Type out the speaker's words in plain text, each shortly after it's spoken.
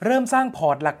เริ่มสร้างพอ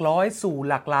ร์ตหลักร้อยสู่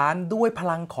หลักล้านด้วยพ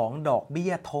ลังของดอกเบี้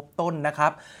ยทบต้นนะครั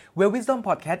บ Wisdom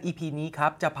Podcast EP นี้ครั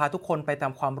บจะพาทุกคนไปตา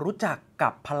มความรู้จักกั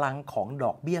บพลังของด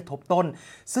อกเบี้ยทบต้น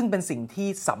ซึ่งเป็นสิ่งที่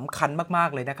สำคัญมาก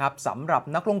ๆเลยนะครับสำหรับ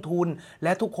นักลงทุนแล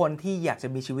ะทุกคนที่อยากจะ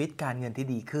มีชีวิตการเงินที่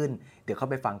ดีขึ้นเดี๋ยวเข้า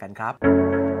ไปฟังกันครับ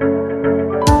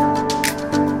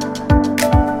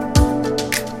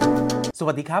ส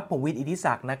วัสดีครับผมวิน อิทธิ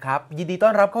ศักดิ์นะครับยินดีต้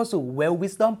อนรับเข้าสู่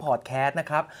Wisdom Podcast นะ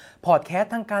ครับพอดแคส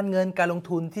ต์ทางการเงินการลง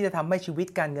ทุนที่จะทำให้ชีวิต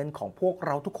การเงินของพวกเ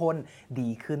ราทุกคนดี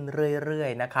ขึ้นเรื่อย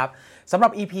ๆนะครับสำหรั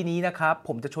บ EP นี้นะครับผ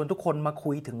มจะชวนทุกคนมา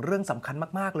คุยถึงเรื่องสำคัญ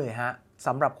มากๆเลยฮะส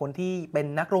ำหรับคนที่เป็น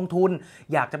นักลงทุน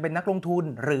อยากจะเป็นนักลงทุน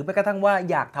หรือแม้กระทั่งว่า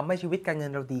อยากทำให้ชีวิตการเงิ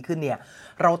นเราดีขึ้นเนี่ย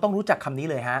เราต้องรู้จักคำนี้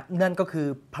เลยฮะนั่นก็คือ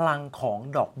พลังของ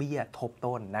ดอกเบี้ยทบ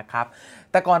ต้นนะครับ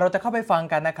แต่ก่อนเราจะเข้าไปฟัง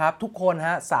กันนะครับทุกคนฮ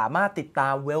ะสามารถติดตา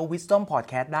ม Wisdom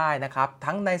Podcast ได้นะครับ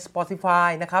ทั้งใน Spotify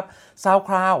นะครับ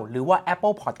SoundCloud หรือว่า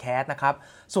Apple Podcast นะครับ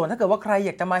ส่วนถ้าเกิดว่าใครอย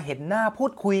ากจะมาเห็นหน้าพู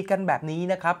ดคุยกันแบบนี้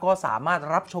นะครับก็สามารถ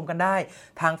รับชมกันได้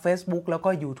ทาง Facebook แล้วก็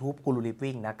YouTube Guru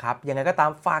Living นะครับยังไงก็ตา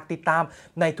มฝากติดตาม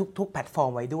ในทุกๆแพลตฟอร์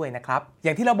มไว้ด้วยนะครับอ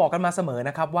ย่างที่เราบอกกันมาเสมอ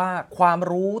นะครับว่าความ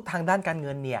รู้ทางด้านการเ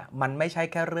งินเนี่ยมันไม่ใช่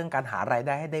แค่เรื่องการหารายไ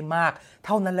ด้ให้ได้มากเ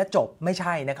ท่านั้นและจบไม่ใ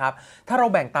ช่นะครับถ้าเรา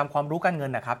แบ่งตามความรู้การเงิ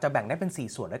นนะครับจะแบ่งได้เป็น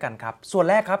4ส่วนด้วยกันครับส่วน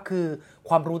แรกครับคือ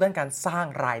ความรู้ด้านการสร้าง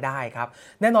รายได้ครับ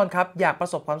แน่นอนครับอยากประ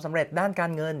สบความสำเร็จด้านกา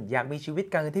รเงินอยากมีชีวิต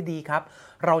การเงินที่ดีครับ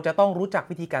เราจะต้องรู้จัก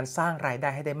วิธีการสร้างรายได้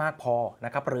ให้ได้มากพอน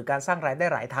ะครับหรือการสร้างรายได้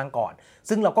หลายทางก่อน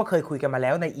ซึ่งเราก็เคยคุยกันมาแ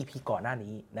ล้วใน EP ก่อนหน้า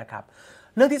นี้นะครับ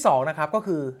เรื่องที่2นะครับก็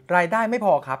คือรายได้ไม่พ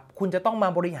อครับคุณจะต้องมา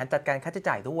บริหารจัดการค่าใช้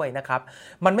จ่ายด้วยนะครับ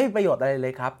มันไม่มีประโยชน์อะไรเล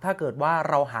ยครับถ้าเกิดว่า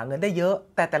เราหาเงินได้เยอะ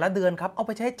แต่ละเดือนครับเอาไ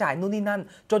ปใช้จ่ายนู่นนี่นั่น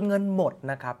จนเงินหมด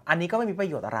นะครับอันนี้ก็ไม่มีประ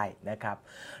โยชน์อะไรนะครับ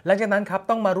หลังจากนั้นครับ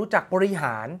ต้องมารู้จักบริห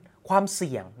ารความเ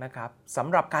สี่ยงนะครับสำ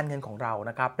หรับการเงินของเรา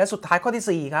นะครับและสุดท้ายข้อ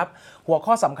ที่4ครับหัว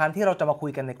ข้อสำคัญที่เราจะมาคุ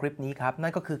ยกันในคลิปนี้ครับนั่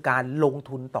นก็คือการลง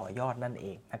ทุนต่อยอดนั่นเอ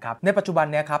งนะครับในปัจจุบัน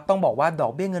เนี่ยครับต้องบอกว่าดอ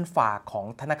กเบี้ยเงินฝากของ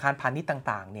ธนาคารพาณิชย์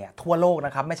ต่างๆเนี่ยทั่วโลกน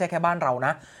ะครับไม่ใช่แค่บ้านเราน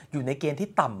ะอยู่ในเกณฑ์ที่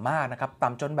ต่ำมากนะครับต่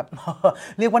ำจนแบบ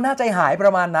เรียกว่าน่าใจหายปร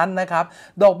ะมาณนั้นนะครับ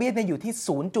ดอกเบี้ยเนี่ยอยู่ที่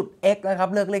 0.x นะครับ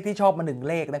เลือกเลขที่ชอบมา1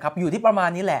เลขนะครับอยู่ที่ประมาณ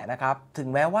นี้แหละนะครับถึง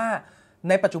แม้ว่า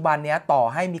ในปัจจุบันเนี้ยต่อ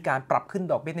ให้มีการปรับขึ้น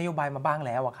ดอกเบี้ยนโยบายมาบ้าง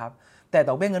แล้วครับแต่ด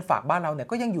อกเบี้ยเงินฝากบ้านเราเนี่ย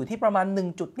ก็ยังอยู่ที่ประมาณ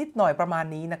1จุดนิดหน่อยประมาณ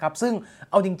นี้นะครับซึ่ง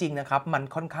เอาจริงๆนะครับมัน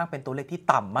ค่อนข้างเป็นตัวเลขที่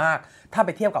ต่ำมากถ้าไป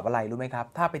เทียบกับอะไรรู้ไหมครับ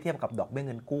ถ้าไปเทียบกับดอกเบี้ยเ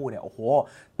งินกู้เนี่ยโอ้โห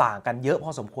ต่างกันเยอะพ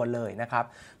อสมควรเลยนะครับ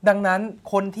ดังนั้น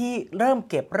คนที่เริ่ม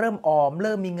เก็บเริ่มออมเ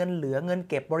ริ่มมีเงินเหลือเงิน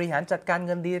เก็บบริหารจัดการเ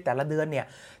งินดีแต่ละเดือนเนี่ย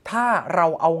ถ้าเรา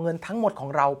เอาเงินทั้งหมดของ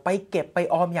เราไปเก็บไป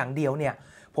ออมอย่างเดียวเนี่ย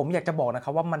ผมอยากจะบอกนะค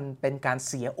รับว่ามันเป็นการเ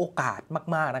สียโอกาส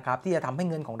มากๆนะครับที่จะทำให้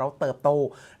เงินของเราเติบโต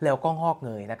แล้วก็งอกเ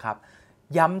งยนะครับ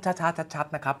ย้ำชัด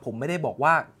ๆนะครับผมไม่ได้บอก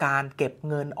ว่าการเก็บ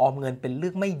เงินออมเงินเป็นเรื่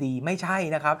องไม่ดีไม่ใช่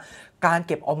นะครับการเ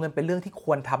ก็บออมเงินเป็นเรื่องที่ค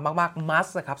วรทำมากๆ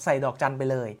must นะครับใส่ดอกจันไป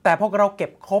เลยแต่พอเราเก็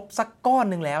บครบสักก้อน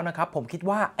นึงแล้วนะครับผมคิด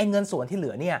ว่าไอ้เงินส่วนที่เหลื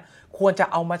อเนี่ยควรจะ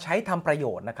เอามาใช้ทำประโย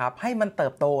ชน์นะครับให้มันเติ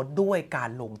บโตด้วยการ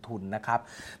ลงทุนนะครับ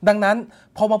ดังนั้น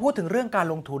พอมาพูดถึงเรื่องการ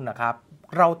ลงทุนนะครับ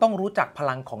เราต้องรู้จักพ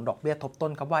ลังของดอกเบี้ยทบต้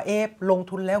นครับว่าลง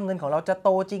ทุนแล้วเงินของเราจะโต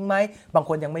จริงไหมบางค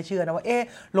นยังไม่เชื่อนะว่า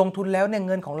ลงทุนแล้วเนี่ยเ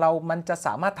งินของเรามันจะส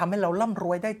ามารถทำให้เราร่ำร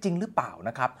วยได้จริงหรือเปล่าน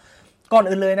ะครับก่อน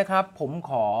อื่นเลยนะครับผม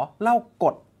ขอเล่าก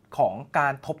ฎของกา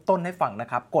รทบต้นให้ฟังนะ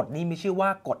ครับกฎนี้มีชื่อว่า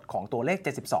กฎของตัวเลข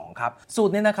72ครับสูต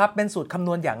รนี้นะครับเป็นสูตรคำน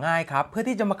วณอย่างง่ายครับเพื่อ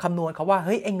ที่จะมาคำนวณครับว่าเ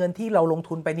ฮ้ยไอ้เงินที่เราลง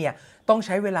ทุนไปเนี่ยต้องใ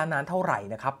ช้เวลานานเท่าไหร่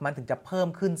นะครับมันถึงจะเพิ่ม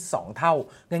ขึ้น2เท่า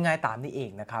ง่ายๆตามนี้เอง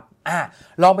นะครับ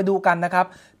ลองไปดูกันนะครับ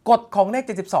กฎของเลข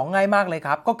72ง่ายมากเลยค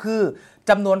รับก็คือ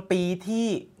จำนวนปีที่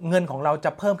เงินของเราจ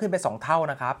ะเพิ่มขึ้นไป2เท่า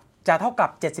นะครับจะเท่ากับ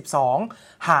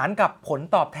72หารกับผล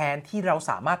ตอบแทนที่เรา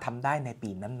สามารถทำได้ในปี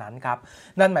นั้นๆครับ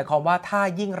นั่นหมายความว่าถ้า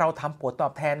ยิ่งเราทำผลตอ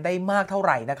บแทนได้มากเท่าไห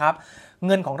ร่นะครับเ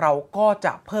งินของเราก็จ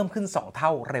ะเพิ่มขึ้น2เท่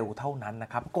าเร็วเท่านั้นน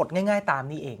ะครับกฎง่ายๆตาม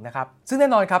นี้เองนะครับซึ่งแน่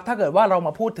นอนครับถ้าเกิดว่าเราม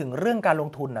าพูดถึงเรื่องการลง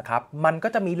ทุนนะครับมันก็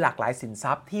จะมีหลากหลายสินท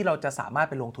รัพย์ที่เราจะสามารถ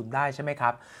ไปลงทุนได้ใช่ไหมครั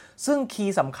บซึ่งคี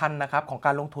ย์สำคัญนะครับของก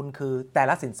ารลงทุนคือแต่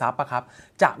ละสินทรัพย์ครับ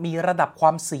จะมีระดับคว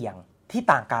ามเสี่ยงที่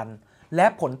ต่างกันและ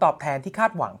ผลตอบแทนที่คา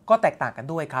ดหวังก็แตกต่างกัน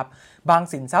ด้วยครับบาง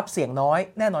สินทรัพย์เสี่ยงน้อย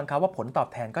แน่นอนครับว่าผลตอบ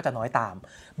แทนก็จะน้อยตาม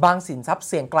บางสินทรัพย์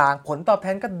เสี่ยงกลางผลตอบแท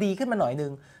นก็ดีขึ้นมาหน่อยนึ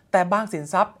งแต่บางสิน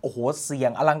ทรัพย์โอ้โหเสี่ย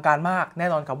งอลังการมากแน่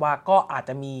นอนครับว่าก็อาจ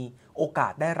จะมีโอกา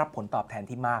สได้รับผลตอบแทน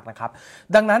ที่มากนะครับ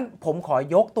ดังนั้นผมขอ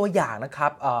ยกตัวอย่างนะครั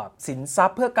บสินทรัพ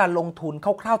ย์เพื่อการลงทุน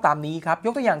คร่าวๆตามนี้ครับย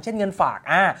กตัวอย่างเช่นเงินฝาก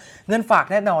เงินฝาก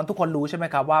แน่นอนทุกคนรู้ใช่ไหม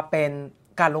ครับว่าเป็น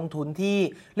การลงทุนที่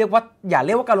เรียกว่าอย่าเ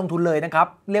รียกว่าการลงทุนเลยนะครับ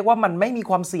เรียกว่ามันไม่มี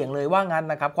ความเสี่ยงเลยว่างั้น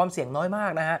นะครับความเสี่ยงน้อยมา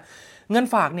กนะฮะเงิน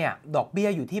ฝากเนี่ยดอกเบี้ย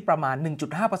อยู่ที่ประมาณ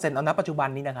 1.5% เอาณปัจจุบัน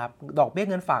นี้นะครับดอกเบี้ย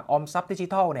เงินฝากออมทรัพย์ดิจิ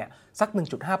ทัลเนี่ยสัก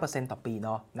 1.5% ต่อปีเน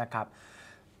าะนะครับ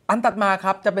อันถัดมาค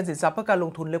รับจะเป็นสินทรัพย์เพื่อการล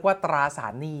งทุนเรียกว่าตราสา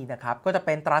รหนี้นะครับก็จะเ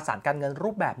ป็นตราสารการเงินรู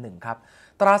ปแบบหนึ่งครับ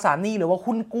ตราสารหนี้หรือว่า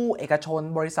หุ้นกู้เอกชน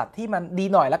บริษัทที่มันดี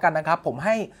หน่อยแล้วกันนะครับผมใ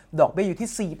ห้ดอกเบี้ยอยู่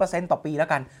ที่ 4% ต่อปีแล้ว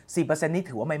กัน 4% นี่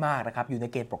ถือว่าไม่มากนะครับอยู่ใน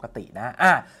เกณฑ์ปกตินะ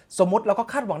สมมุติเราก็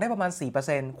คาดหวังได้ประมาณ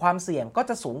 4% ความเสี่ยงก็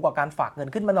จะสูงกว่าการฝากเงิน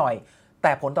ขึ้นมาหน่อยแ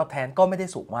ต่ผลตอบแทนก็ไม่ได้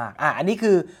สูงมากอันนี้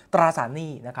คือตราสารห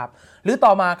นี้นะครับหรือ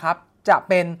ต่อมาครับจะ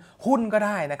เป็นหุ้นก็ไ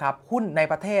ด้นะครับหุ้นใน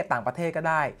ประเทศต่างประเทศก็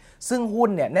ได้ซึ่งหุ้น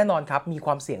เนี่ยแน่นอนครับมีค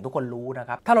วามเสี่ยงทุกคนรู้นะค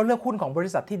รับถ้าเราเลือกหุ้นของบริ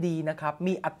ษัทที่ดีนะครับ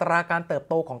มีอัตราการเติบ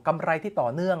โตของกำไรที่ต่อ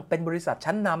เนื่องเป็นบริษัท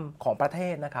ชั้นนำของประเท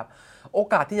ศนะครับโอ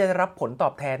กาสที่จะได้รับผลตอ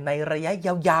บแทนในระยะ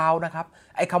ยาวๆนะครับ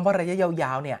ไอ้คำว่าระยะยา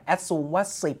วๆเนี่ยแอดซูมว่า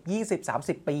10 20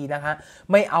 30 ปีนะฮะ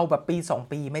ไม่เอาแบบปี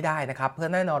2ปีไม่ได้นะครับเพื่อ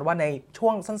แน่นอนว่าในช่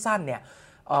วงสั้นๆเนี่ย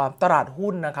ตลาด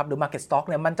หุ้นนะครับหรือ Market Stock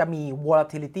เนี่ยมันจะมี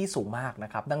volatility สูงมากน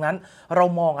ะครับดังนั้นเรา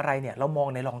มองอะไรเนี่ยเรามอง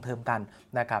ใน long term กัน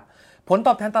นะครับผลต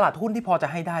อบแทนตลาดหุ้นที่พอจะ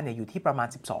ให้ได้เนี่ยอยู่ที่ประมาณ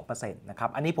 12% นะครับ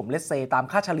อันนี้ผมเลทเซตาม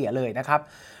ค่าเฉลี่ยเลยนะครับ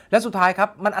และสุดท้ายครับ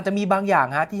มันอาจจะมีบางอย่าง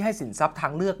ที่ให้สินทรัพย์ทา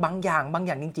งเลือกบางอย่าง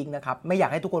จริงๆนะครับไม่อยา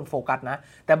กให้ทุกคนโฟกัสนะ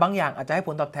แต่บางอย่างอาจจะให้ผ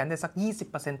ลตอบแทนได้สัก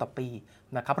 20% ต่อปี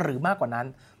นะครับหรือมากกว่านั้น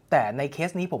แต่ในเคส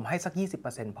นี้ผมให้สัก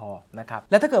 20% พอนะครับ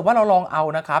และถ้าเกิดว่าเราลองเอา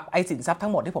นะครับไอ้สินทรัพย์ทั้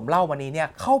งหมดที่ผมเล่าวันนี้เนี่ย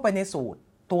เข้าไปในสูตร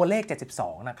ตัวเลข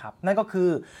72นะครับนั่นก็คือ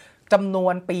จำนว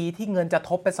นปีที่เงินจะ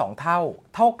ทบเป็น2เ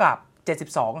ท่ากับ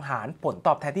72หารผลต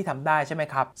อบแทนที่ทำได้ใช่ไหม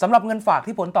ครับสำหรับเงินฝาก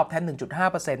ที่ผลตอบแทน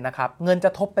 1.5% นะครับเงินจะ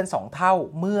ทบเป็น2เท่า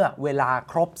เมื่อเวลา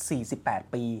ครบ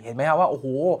48ปีเห็นไหมครับว่าโ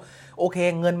อเค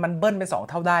เงินมันเบิ้ลเป็น2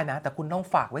เท่าได้นะแต่คุณต้อง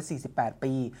ฝากไว้48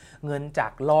ปีเงินจา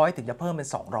ก100ถึงจะเพิ่มเป็น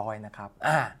200นะครับ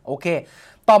โอเค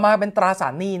ต่อมาเป็นตราสา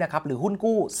รหนี้นะครับหรือหุ้น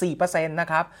กู้ 4% น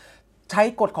ะครับใช้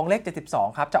กฎของเลข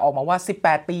72ครับจะออกมาว่า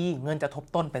18ปีเงินจะทบ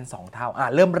ต้นเป็น2เท่า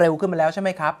เริ่มเร็วขึ้นมาแล้วใช่ไหม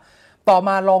ครับต่อม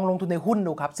าลองลงทุนในหุ้น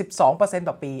ดูครับ 12%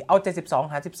 ต่อปีเอา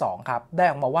72หาร12ครับได้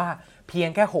ออกมาว่าเพียง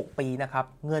แค่6ปีนะครับ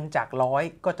เงินจาก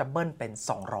100ก็จะเบิ้ลเป็น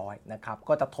200นะครับ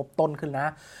ก็จะทบต้นขึ้นนะ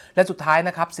และสุดท้ายน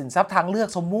ะครับสินทรัพย์ทางเลือก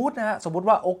สมมุติ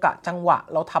ว่าโอกาสจังหวะ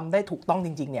เราทำได้ถูกต้องจ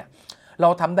ริงๆเนี่ยเรา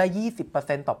ทำได้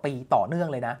 20% ต่อปีต่อเนื่อง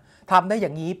เลยนะทำได้อย่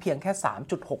างนี้เพียงแค่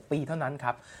 3.6 ปีเท่านั้นค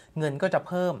รับเงินก็จะ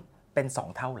เพิ่มเป็น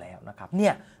2เท่าแล้วนะครับเนี่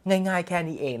ยง่ายๆแค่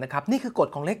นี้เองนะครับนี่คือกฎ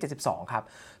ของเลข72ครับ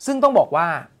ซึ่งต้องบอกว่า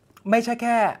ไม่ใช่แ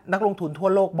ค่นักลงทุนทั่ว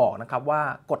โลกบอกนะครับว่า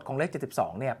กฎของเลข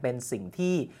72เนี่ยเป็นสิ่ง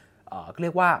ที่เรี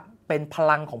ยกว่าเป็นพ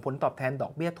ลังของผลตอบแทนดอ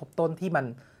กเบี้ยทบต้นที่มัน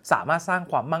สามารถสร้าง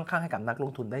ความมั่งคั่งให้กับนักล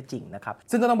งทุนได้จริงนะครับ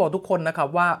ซึ่งก็ต้องบอกทุกคนนะครับ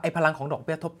ว่าไอ้พลังของดอกเ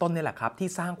บี้ยทบต้นนี่แหละครับที่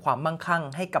สร้างความมั่งคั่ง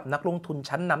ให้กับนักลงทุน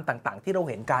ชั้นนำต่างๆที่เรา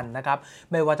เห็นกันนะครับ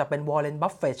ไม่ว่าจะเป็นวอร์เรน บั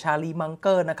ฟเฟตต์ชาลีมังเก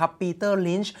อร์นะครับปีเตอร์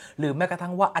ลินช์หรือแม้กระทั่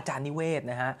งว่าอาจารย์นิเวศ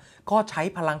นะฮะก็ใช้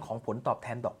พลังของผลตอบแท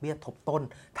นดอกเบี้ยทบต้น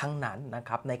ทั้งนั้นนะค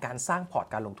รับในการสร้างพอร์ต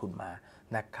การลงทุนมา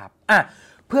นะครับ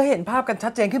เพื่อเห็นภาพกันชั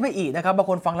ดเจนขึ้นไปอีกนะครับบาง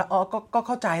คนฟังแล้วก็เ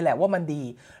ข้าใจแหละว่ามันดี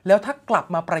แล้วถ้ากลับ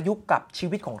มาประยุกต์กับชี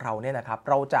วิตของเราเนี่ยนะครับ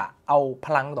เราจะเอาพ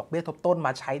ลังดอกเบี้ยทบต้นม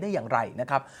าใช้ได้อย่างไรนะ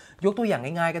ครับยกตัวอย่าง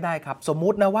ง่ายๆก็ได้ครับสมมุ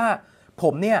ตินะว่าผ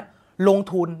มเนี่ยลง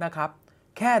ทุนนะครับ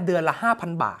แค่เดือนละ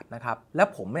 5,000 บาทนะครับแล้ว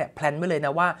ผมเนี่ยแพลนไว้เลยน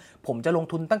ะว่าผมจะลง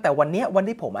ทุนตั้งแต่วัน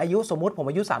ที่ผมอายุสมมุติผม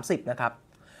อายุ30นะครับ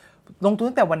ลงทุน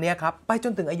ตั้งแต่วันนี้ครับไปจ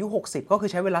นถึงอายุ60ก็คือ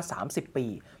ใช้เวลา30ปี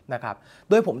นะครับ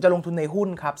โดยผมจะลงทุนในหุ้น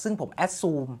ครับซึ่งผมแอด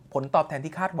ซูมผลตอบแทน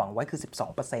ที่คาดหวังไว้คือ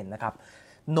 12% นะครับ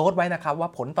โน้ตไว้นะครับว่า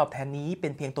ผลตอบแทนนี้เป็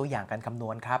นเพียงตัวอย่างการคำน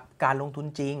วณครับการลงทุน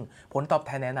จริงผลตอบแท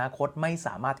นในอนาคตไม่ส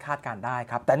ามารถคาดการได้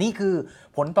ครับแต่นี่คือ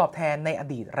ผลตอบแทนในอ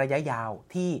ดีตระยะยาว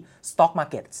ที่ Stock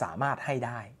Market สามารถให้ไ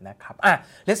ด้นะครับ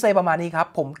เลทเซประมาณนี้ครับ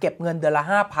ผมเก็บเงินเดือนละ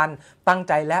 5,000 ตั้งใ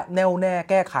จและแน่วแน่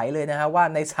แก้ไขเลยนะฮะว่า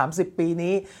ใน30ปี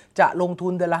นี้จะลงทุ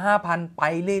นเดือนละ 5,000 ไป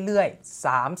เรื่อยๆ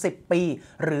30ปี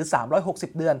หรือ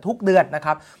360เดือนทุกเดือนนะค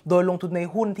รับโดยลงทุนใน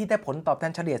หุ้นที่ได้ผลตอบแท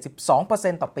นเฉลี่ย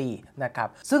 12% ต่อปีนะครับ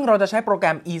ซึ่งเราจะใช้โปรแกร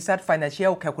ม EZ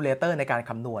Financial Calculator ในการ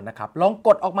คำนวณนะครับลองก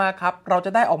ดออกมาครับเราจ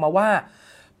ะได้ออกมาว่า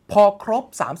พอครบ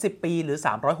30ปีหรือ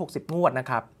360งวดนะ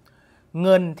ครับเ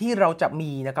งินที่เราจะ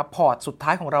มีนะครับพอร์ตสุดท้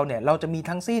ายของเราเนี่ยเราจะมี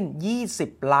ทั้งสิ้น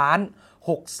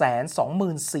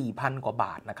20,624,000 กว่าบ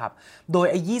าทนะครับโดย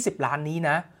ไอ้20ล้านนี้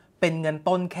นะเป็นเงิน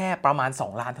ต้นแค่ประมาณ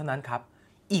2ล้านเท่านั้นครับ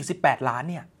อีก18ล้าน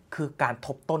เนี่ยคือการท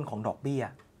บต้นของดอกเบี้ย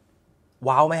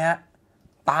ว้าวไหมฮะ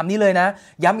ตามนี้เลยนะ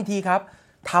ย้ำอีกทีครับ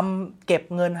ทำเก็บ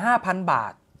เงิน 5,000 บา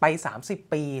ทไป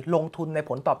30ปีลงทุนใน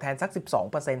ผลตอบแทนสัก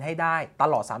 12% ให้ได้ต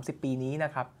ลอด30ปีนี้น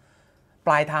ะครับป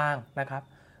ลายทางนะครับ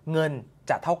เงิน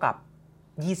จะเท่ากับ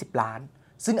20ล้าน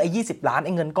ซึ่งไอ้20ล้านไ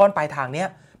อ้เงินก้อนปลายทางเนี้ย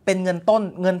เป็นเงินต้น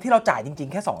เงินที่เราจ่ายจริง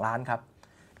ๆแค่2ล้านครับ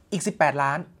อีก18ล้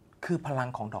านคือพลัง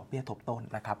ของดอกเบี้ยทบต้น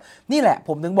นะครับนี่แหละผ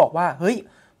มถึงบอกว่าเฮ้ย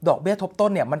ดอกเบี้ยทบต้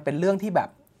นเนี่ยมันเป็นเรื่องที่แบบ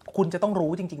คุณจะต้อง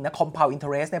รู้จริงๆนะ compound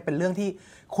interest เนี่ยเป็นเรื่องที่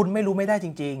คุณไม่รู้ไม่ได้จ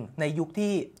ริงๆในยุค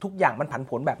ที่ทุกอย่างมันผันผ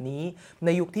วนแบบนี้ใน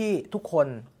ยุคที่ทุกคน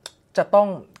จะต้อง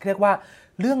เรียกว่า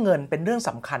เรื่องเงินเป็นเรื่อง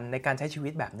สำคัญในการใช้ชีวิ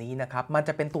ตแบบนี้นะครับมันจ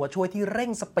ะเป็นตัวช่วยที่เร่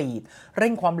งสปีดเร่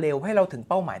งความเร็วให้เราถึง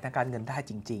เป้าหมายทางการเงินได้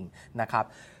จริงๆนะครับ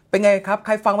เป็นไงครับใค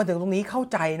รฟังมาถึงตรงนี้เข้า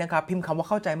ใจนะครับพิมพ์คำว่า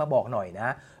เข้าใจมาบอกหน่อยนะ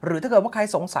หรือถ้าเกิดว่าใคร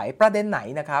สงสัยประเด็นไหน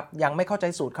นะครับยังไม่เข้าใจ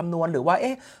สูตรคำนวณหรือว่า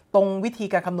ตรงวิธี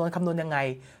การคำนวณยังไง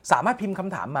สามารถพิมพ์ค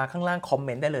ำถามมาข้างล่างคอมเม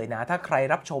นต์ได้เลยนะถ้าใคร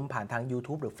รับชมผ่านทาง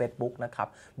YouTube หรือ Facebook นะครับ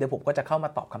เดี๋ยวผมก็จะเข้ามา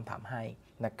ตอบคำถามให้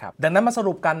นะครับดังนั้นมาส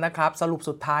รุปกันนะครับสรุป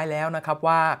สุดท้ายแล้วนะครับ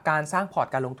ว่าการสร้างพอร์ต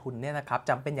การลงทุนเนี่ยนะครับ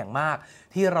จำเป็นอย่างมาก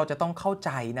ที่เราจะต้องเข้าใ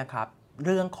จนะครับเ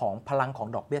รื่องของพลังของ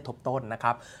ดอกเบี้ยทบต้นนะค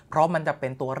รับเพราะมันจะเป็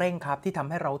นตัวเร่งครับที่ทำ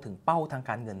ให้เราถึงเป้าทาง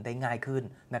การเงินได้ง่ายขึ้น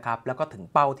นะครับแล้วก็ถึง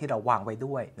เป้าที่เราวางไว้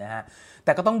ด้วยนะฮะแ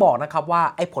ต่ก็ต้องบอกนะครับว่า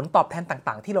ไอ้ผลตอบแทน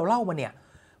ต่างๆที่เราเล่ามาเนี่ย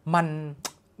มัน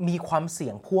มีความเสี่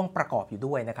ยงพ่วงประกอบอยู่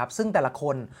ด้วยนะครับซึ่งแต่ละค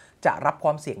นจะรับคว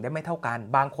ามเสี่ยงได้ไม่เท่ากัน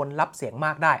บางคนรับเสี่ยงม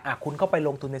ากได้คุณก็ไปล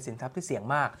งทุนในสินทรัพย์ที่เสี่ยง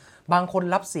มากบางคน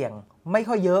รับเสี่ยงไม่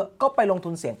ค่อยเยอะก็ไปลงทุ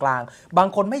นเสี่ยงกลางบาง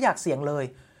คนไม่อยากเสี่ยงเลย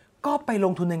ก็ไปล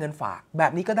งทุนในเงินฝากแบ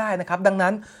บนี้ก็ได้นะครับดัง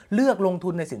นั้นเลือกลงทุ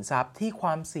นในสินทรัพย์ที่คว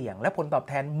ามเสี่ยงและผลตอบ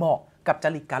แทนเหมาะกับจ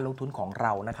ริตการลงทุนของเร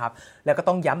านะครับแล้วก็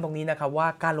ต้องย้ำตรงนี้นะครับว่า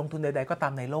การลงทุนใดๆก็ตา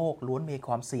มในโลกล้วนมีค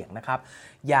วามเสี่ยงนะครับ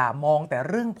อย่ามองแต่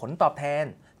เรื่องผลตอบแทน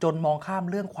จนมองข้าม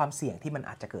เรื่องความเสี่ยงที่มัน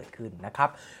อาจจะเกิดขึ้นนะครับ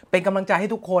เป็นกำลังใจให้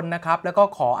ทุกคนนะครับแล้วก็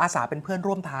ขออาสาเป็นเพื่อน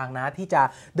ร่วมทางนะที่จะ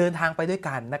เดินทางไปด้วย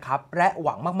กันนะครับและห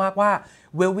วังมากๆว่า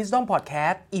Wisdom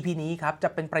Podcast EP นี้ครับจะ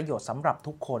เป็นประโยชน์สำหรับ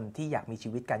ทุกคนที่อยากมีชี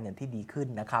วิตการเงินที่ดีขึ้น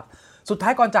นะครับสุดท้า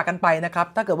ยก่อนจากกันไปนะครับ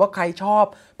ถ้าเกิดว่าใครชอบ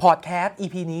Podcast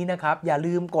EP นี้นะครับอย่า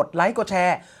ลืมกดไลค์กดแช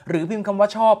ร์หรือพิมพ์คำว่า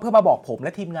ชอบเพื่อมาบอกผมแล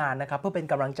ะทีมงานนะครับเพื่อเป็น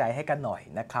กำลังใจให้กันหน่อย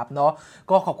นะครับเนาะ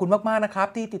ก็ขอบคุณมากๆนะครับ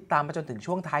ที่ติดตามมาจนถึง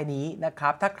ช่วงท้ายนี้นะครั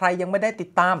บถ้าใครยังไม่ได้ติด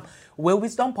ตาม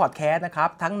Wisdom Podcast นะครับ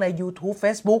ทั้งใน YouTube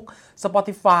Facebook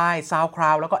Spotify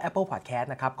SoundCloud แล้วก็ Apple Podcast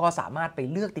นะครับก็สามารถไป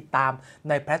เลือกติดตาม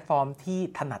ในแพลตฟอร์มที่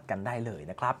ถนัดกันได้เลย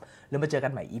นะครับแล้วมาเจอกั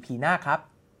นใหม่ EP หน้าครับ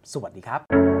สวัสดีครั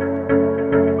บ